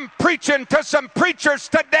 Amen. I'm preaching to some preachers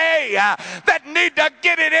today that need to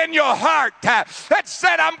get it in your heart. That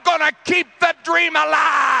said, I'm going to keep the dream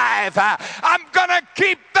alive. I'm going to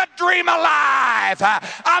keep the dream alive.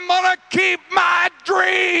 I'm going to keep my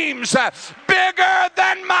dreams bigger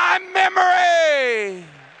than my memory.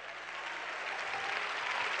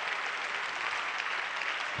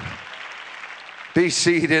 Be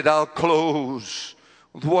seated. I'll close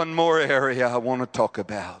with one more area I want to talk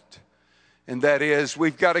about. And that is,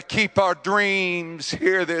 we've got to keep our dreams.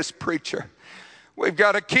 Hear this, preacher. We've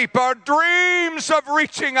got to keep our dreams of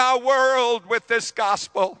reaching our world with this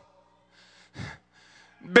gospel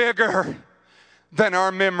bigger than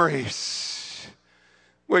our memories.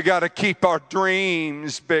 We got to keep our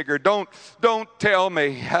dreams bigger. Don't tell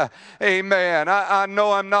me, amen. I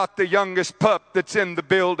know I'm not the youngest pup that's in the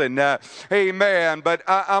building, amen. But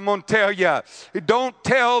I'm going to tell you, don't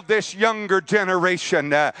tell this younger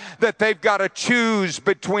generation that they've got to choose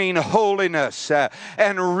between holiness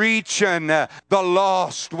and reaching the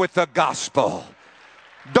lost with the gospel.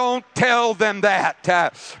 Don't tell them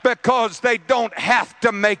that because they don't have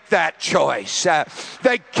to make that choice.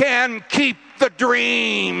 They can keep the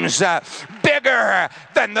dreams bigger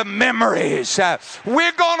than the memories.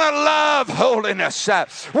 We're going to love holiness.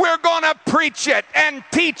 We're going to preach it and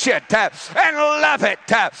teach it and love it.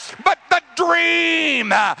 But the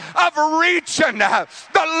dream of reaching the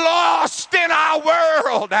lost in our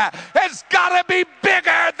world has got to be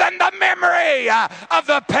bigger than the memory of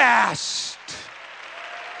the past.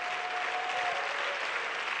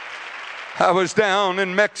 I was down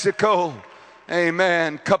in Mexico,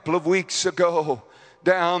 amen, a couple of weeks ago,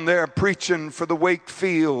 down there preaching for the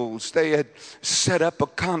Wakefields. They had set up a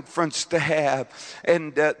conference to have,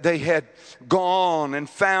 and they had gone and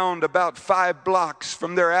found about 5 blocks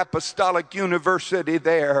from their apostolic university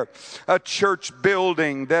there a church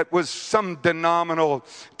building that was some denominational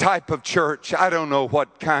type of church. I don't know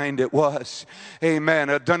what kind it was. Amen.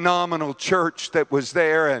 A denominational church that was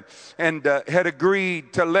there and had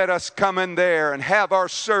agreed to let us come in there and have our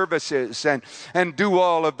services and do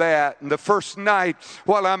all of that. And the first night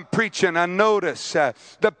while I'm preaching, I notice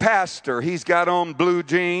the pastor, he's got on blue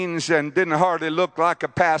jeans and didn't hardly look like a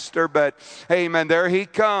pastor, but amen, there he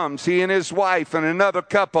comes, he and his wife and another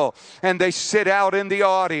couple, and they sit out in the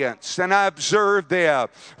audience, and I observe them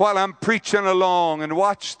while I'm preaching along and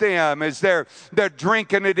watch them as they're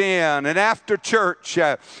drinking it in. And after church,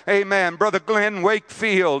 amen, Brother Glenn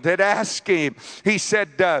Wakefield had asked him, he said,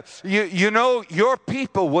 you know, your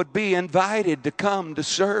people would be invited to come to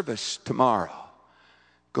service tomorrow.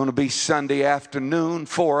 Going to be Sunday afternoon,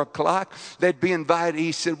 4 o'clock. They'd be invited.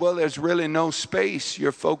 He said, well, there's really no space.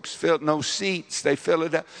 Your folks filled no seats. They fill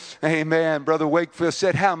it up. Amen. Brother Wakefield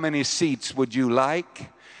said, how many seats would you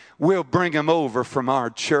like? We'll bring them over from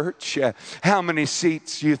our church. How many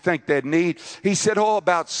seats do you think they'd need? He said, oh,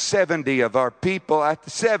 about 70 of our people.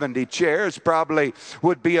 70 chairs probably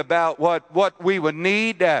would be about what we would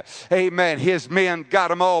need. Amen. His men got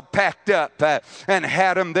them all packed up and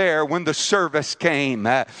had them there when the service came.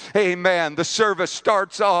 Amen. The service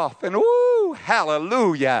starts off and woo,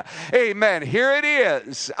 hallelujah. Amen. Here it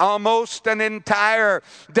is. Almost an entire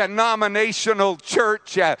denominational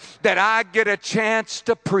church that I get a chance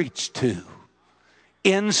to preach to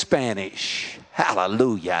in Spanish.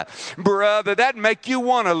 Hallelujah. Brother, that'd make you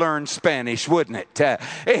want to learn Spanish, wouldn't it?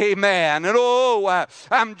 Amen. And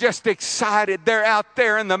I'm just excited. They're out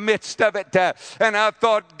there in the midst of it. And I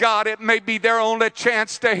thought, God, it may be their only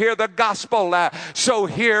chance to hear the gospel. So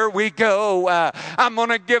here we go. I'm going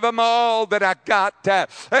to give them all that I got.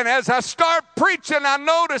 And as I start preaching, I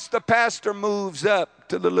notice the pastor moves up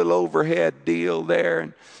to the little overhead deal there,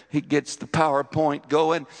 and he gets the PowerPoint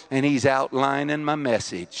going, and he's outlining my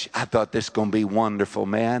message. I thought this is going to be wonderful,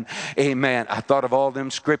 man. Amen. I thought of all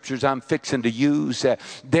them scriptures I'm fixing to use.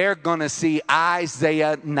 They're going to see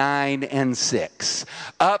Isaiah 9 and 6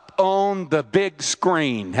 up on the big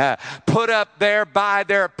screen, put up there by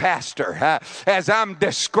their pastor, as I'm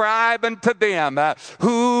describing to them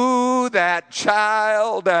who that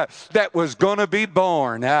child that was going to be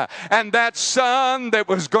born, and that son that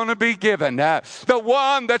was going to be given, the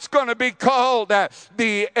one that's going to be called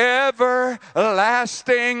the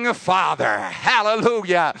everlasting Father.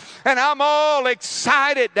 Hallelujah. And I'm all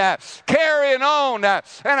excited carrying on, and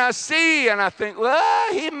I see and I think,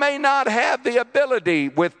 well, he may not have the ability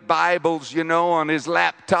with Bibles, you know, on his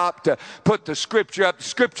laptop to put the scripture up. The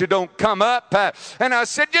scripture don't come up. And I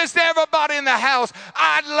said, just everybody in the house,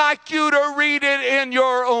 I'd like you to read it in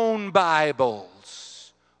your own Bibles.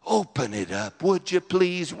 Open it up, would you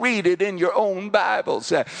please? Read it in your own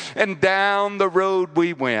Bibles. And down the road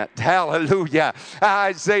we went. Hallelujah.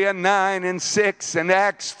 Isaiah 9 and 6 and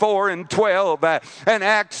Acts 4 and 12 and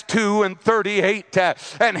Acts 2 and 38.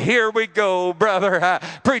 And here we go, brother,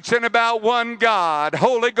 preaching about one God,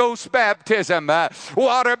 Holy Ghost baptism,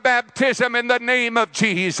 water baptism in the name of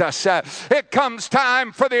Jesus. It comes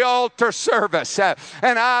time for the altar service.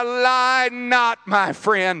 And I lie not, my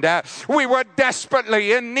friend. We were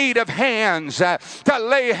desperately in need need of hands to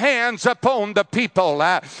lay hands upon the people.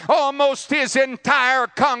 Almost his entire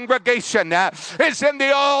congregation is in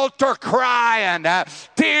the altar crying,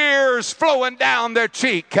 tears flowing down their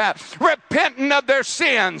cheek, repenting of their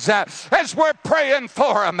sins as we're praying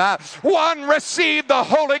for them. One received the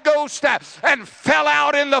Holy Ghost and fell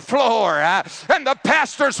out in the floor. And the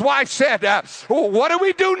pastor's wife said, what do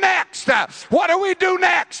we do next? What do we do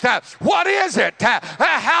next? What is it?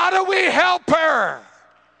 How do we help her?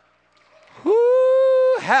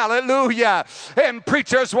 Woo, hallelujah. And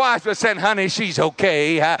preacher's wife was saying, honey, she's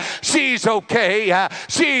okay. She's okay.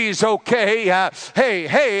 She's okay.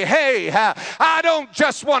 Hey, I don't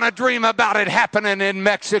just want to dream about it happening in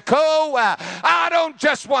Mexico. I don't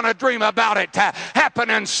just want to dream about it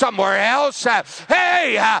happening somewhere else.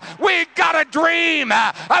 Hey, we got to dream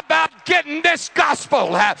about getting this gospel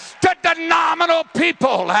to denominational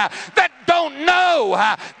people that don't know,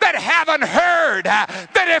 that haven't heard,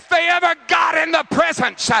 that if they ever got in the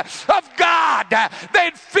presence of God,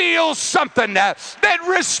 they'd feel something, they'd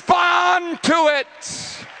respond to it.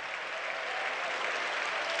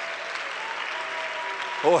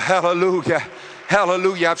 Oh, hallelujah.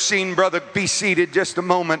 Hallelujah. I've seen brother, be seated just a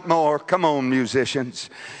moment more. Come on, musicians.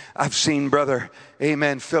 I've seen brother,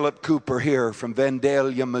 amen, Philip Cooper here from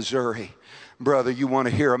Vandalia, Missouri. Brother, you want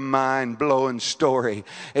to hear a mind-blowing story.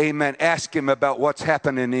 Amen. Ask him about what's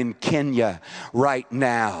happening in Kenya right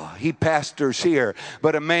now. He pastors here,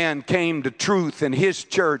 but a man came to truth in his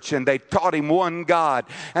church, and they taught him one God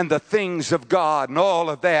and the things of God and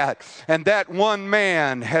all of that. And that one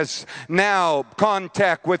man has now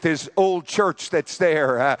contact with his old church that's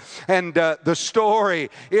there. And the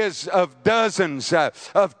story is of dozens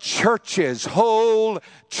of churches, whole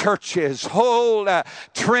churches, whole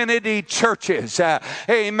Trinity churches.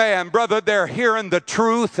 Amen. Brother, they're hearing the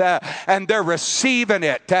truth and they're receiving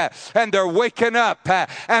it and they're waking up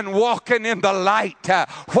and walking in the light.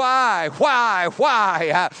 Why?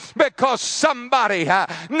 Because somebody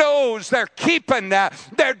knows they're keeping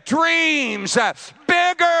their dreams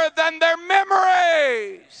bigger than their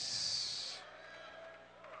memories.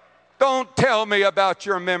 Don't tell me about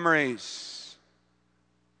your memories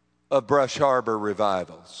of Brush Harbor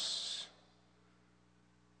revivals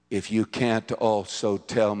if you can't also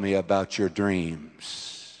tell me about your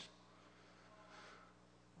dreams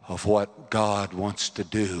of what God wants to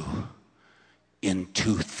do in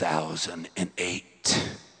 2008.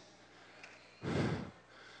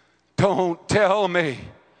 Don't tell me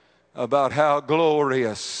about how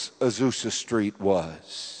glorious Azusa Street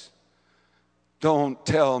was. Don't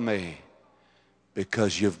tell me,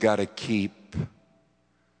 because you've got to keep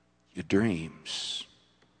your dreams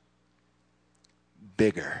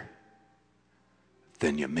bigger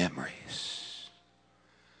than your memories.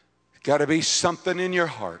 There's got to be something in your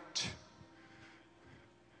heart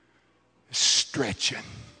stretching,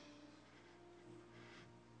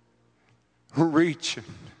 reaching,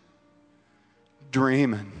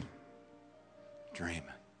 dreaming.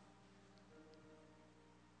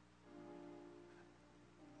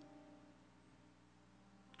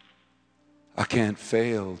 I can't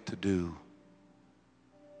fail to do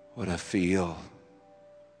what I feel.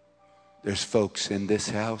 There's folks in this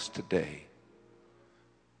house today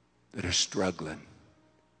that are struggling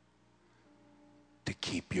to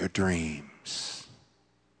keep your dreams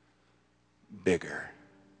bigger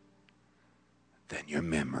than your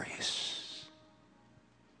memories.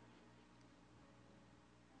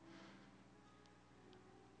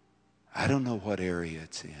 I don't know what area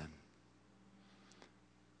it's in,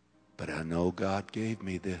 but I know God gave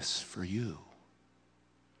me this for you.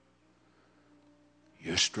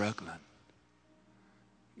 You're struggling.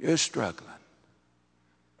 You're struggling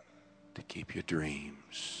to keep your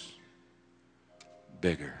dreams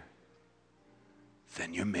bigger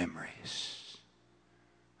than your memories.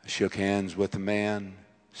 I shook hands with a man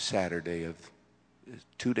Saturday of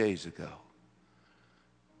 2 days ago.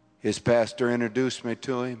 His pastor introduced me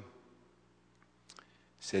to him.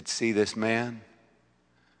 Said, see this man?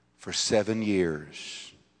 For 7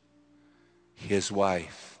 years, his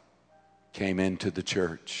wife came into the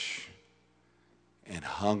church and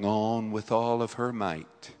hung on with all of her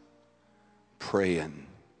might, praying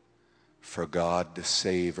for God to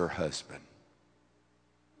save her husband.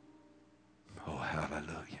 Oh,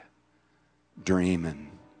 hallelujah.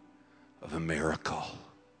 Dreaming of a miracle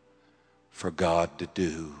for God to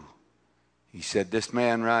do. He said, this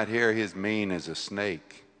man right here, he's mean as a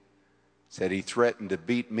snake. Said he threatened to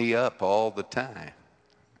beat me up all the time.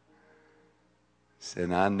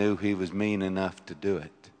 Said I knew he was mean enough to do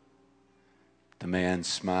it. The man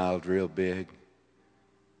smiled real big.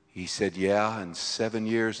 He said, yeah, and 7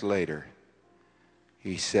 years later,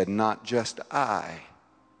 He said, not just I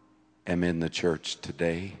am in the church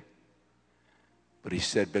today, but he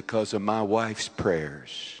said, because of my wife's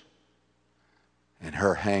prayers and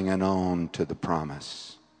her hanging on to the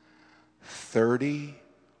promise,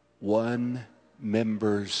 31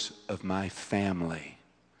 members of my family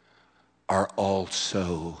are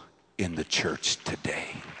also in the church today.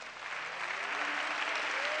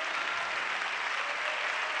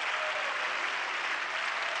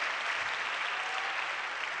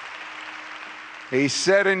 He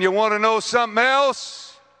said, and you want to know something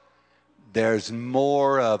else? There's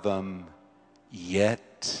more of them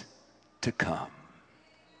yet to come.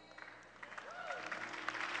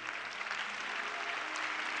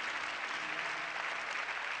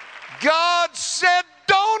 God said,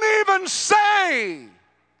 don't even say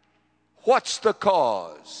what's the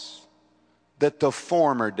cause that the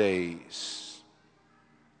former days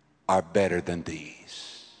are better than these.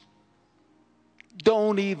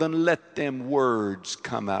 Don't even let them words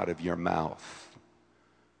come out of your mouth.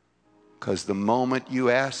 Because the moment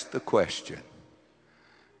you ask the question,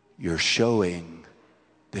 you're showing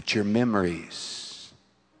that your memories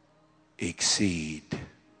exceed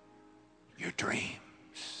your dreams.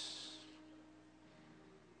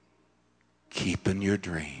 Keeping your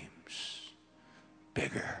dreams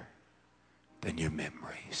bigger than your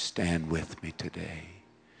memories. Stand with me today.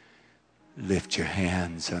 Lift your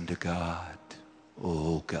hands unto God.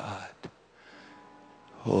 Oh God.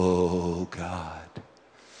 Oh God.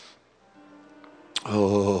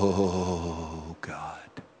 Oh God.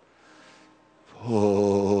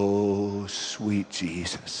 Oh sweet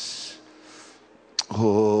Jesus.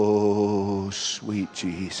 Oh sweet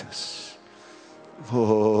Jesus.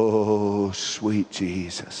 Oh, sweet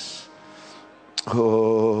Jesus.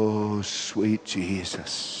 Oh, sweet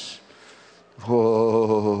Jesus.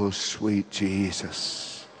 Oh, sweet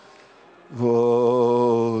Jesus.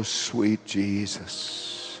 Oh, sweet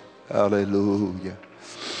Jesus. Hallelujah.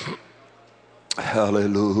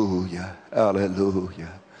 Hallelujah.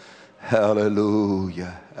 Hallelujah.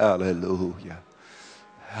 Hallelujah. Hallelujah.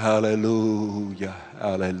 Hallelujah.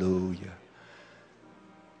 Hallelujah.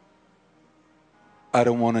 I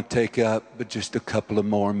don't want to take up but just a couple of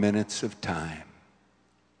more minutes of time.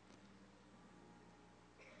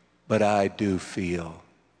 But I do feel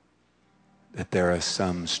that there are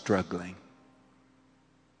some struggling.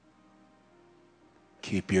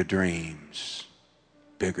 Keep your dreams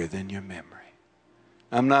bigger than your memory.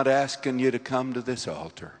 I'm not asking you to come to this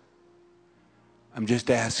altar. I'm just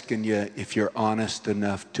asking you if you're honest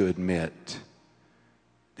enough to admit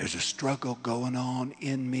there's a struggle going on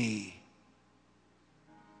in me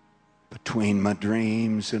between my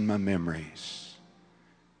dreams and my memories.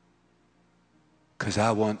 Because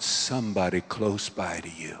I want somebody close by to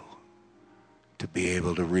you to be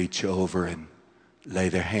able to reach over and lay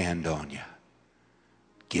their hand on you,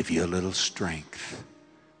 give you a little strength,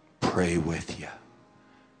 pray with you.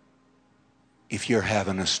 If you're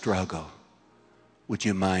having a struggle, would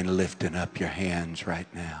you mind lifting up your hands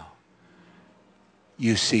right now?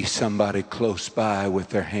 You see somebody close by with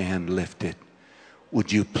their hand lifted. Would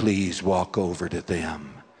you please walk over to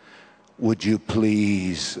them? Would you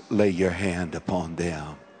please lay your hand upon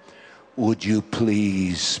them? Would you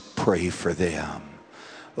please pray for them?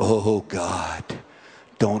 Oh God,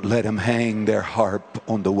 don't let them hang their harp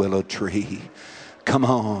on the willow tree. Come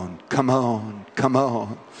on, come on, come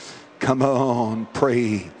on, come on.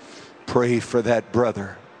 Pray for that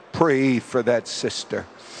brother. Pray for that sister.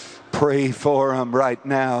 Pray for them right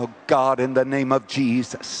now. God, in the name of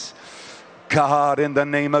Jesus. God, in the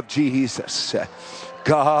name of Jesus.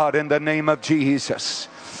 God, in the name of Jesus.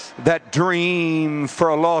 That dream for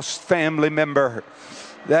a lost family member.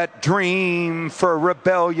 That dream for a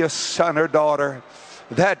rebellious son or daughter.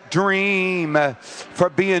 That dream for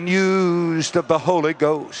being used of the Holy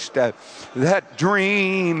Ghost. That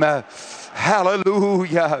dream,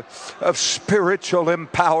 hallelujah, of spiritual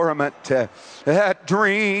empowerment. That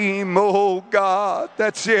dream, oh God,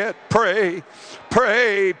 that's it. Pray.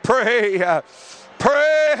 Pray, pray,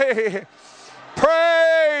 pray,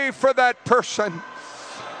 pray for that person.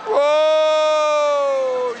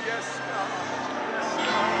 Oh, yes, God.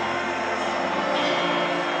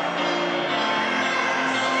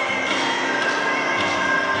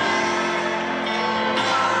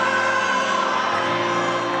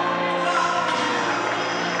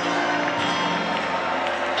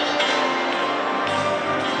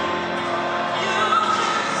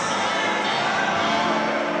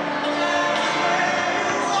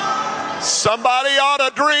 Somebody ought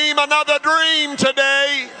to dream another dream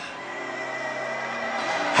today.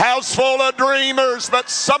 House full of dreamers, but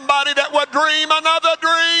somebody that would dream another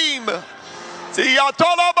dream.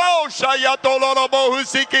 Siyatolabo, shayatololobo,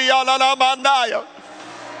 husikiyalalamandaya.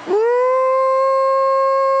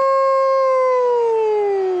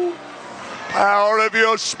 Power of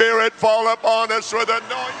your Spirit fall upon us with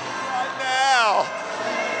anointing right now.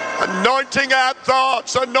 Anointing our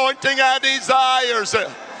thoughts, anointing our desires.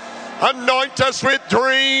 Anoint us with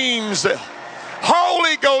dreams.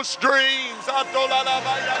 Holy Ghost dreams.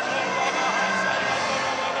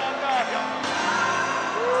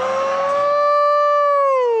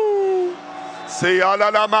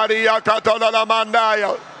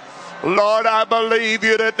 Lord, I believe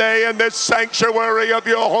you today in this sanctuary of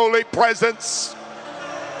your holy presence.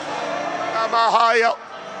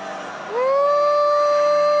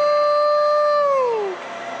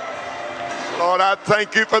 Lord, I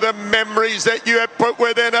thank you for the memories that you have put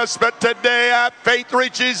within us, but today our faith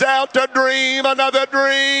reaches out to dream another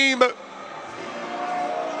dream.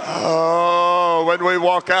 Oh, when we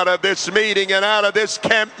walk out of this meeting and out of this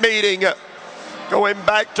camp meeting, going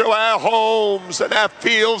back to our homes and our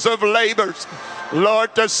fields of labors,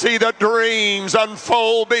 Lord, to see the dreams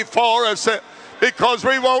unfold before us, because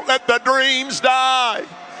we won't let the dreams die.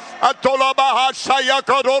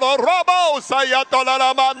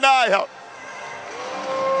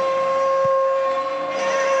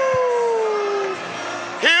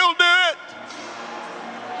 He'll do it.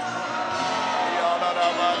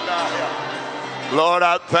 Lord,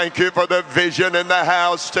 I thank you for the vision in the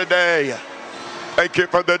house today. Thank you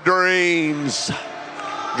for the dreams.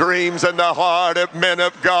 Dreams in the heart of men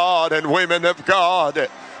of God and women of God.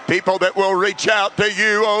 People that will reach out to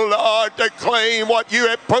you, oh Lord, to claim what you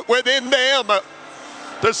have put within them.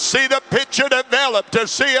 To see the picture develop, to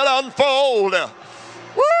see it unfold. Woo!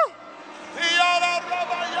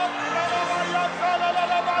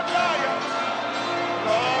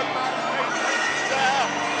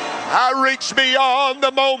 I reach beyond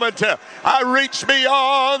the moment. I reach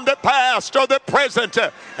beyond the past or the present.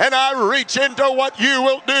 And I reach into what you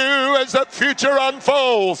will do as the future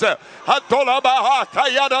unfolds. Yes,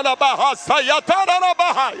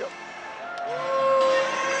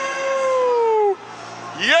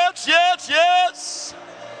 yes, yes.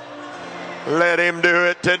 Let him do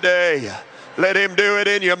it today. Let him do it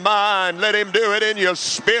in your mind. Let him do it in your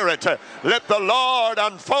spirit. Let the Lord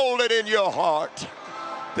unfold it in your heart.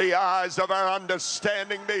 The eyes of our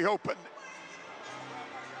understanding be opened.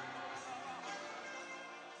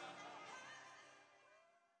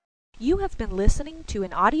 You have been listening to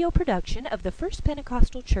an audio production of the First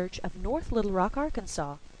Pentecostal Church of North Little Rock,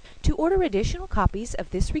 Arkansas. To order additional copies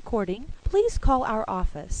of this recording, please call our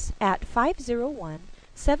office at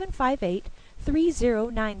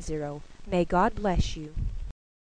 501-758-3090. May God bless you.